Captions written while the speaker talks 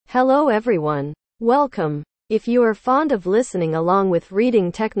Hello everyone. Welcome. If you are fond of listening along with reading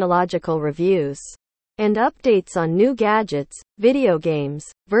technological reviews and updates on new gadgets, video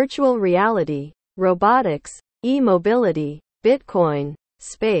games, virtual reality, robotics, e-mobility, Bitcoin,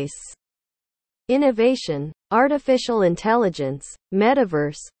 space, innovation, artificial intelligence,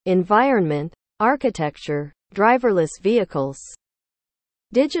 metaverse, environment, architecture, driverless vehicles,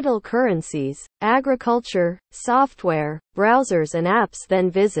 digital currencies, agriculture, software, browsers and apps, then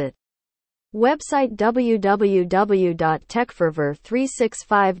visit website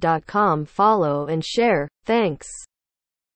www.techfervor365.com. Follow and share. Thanks.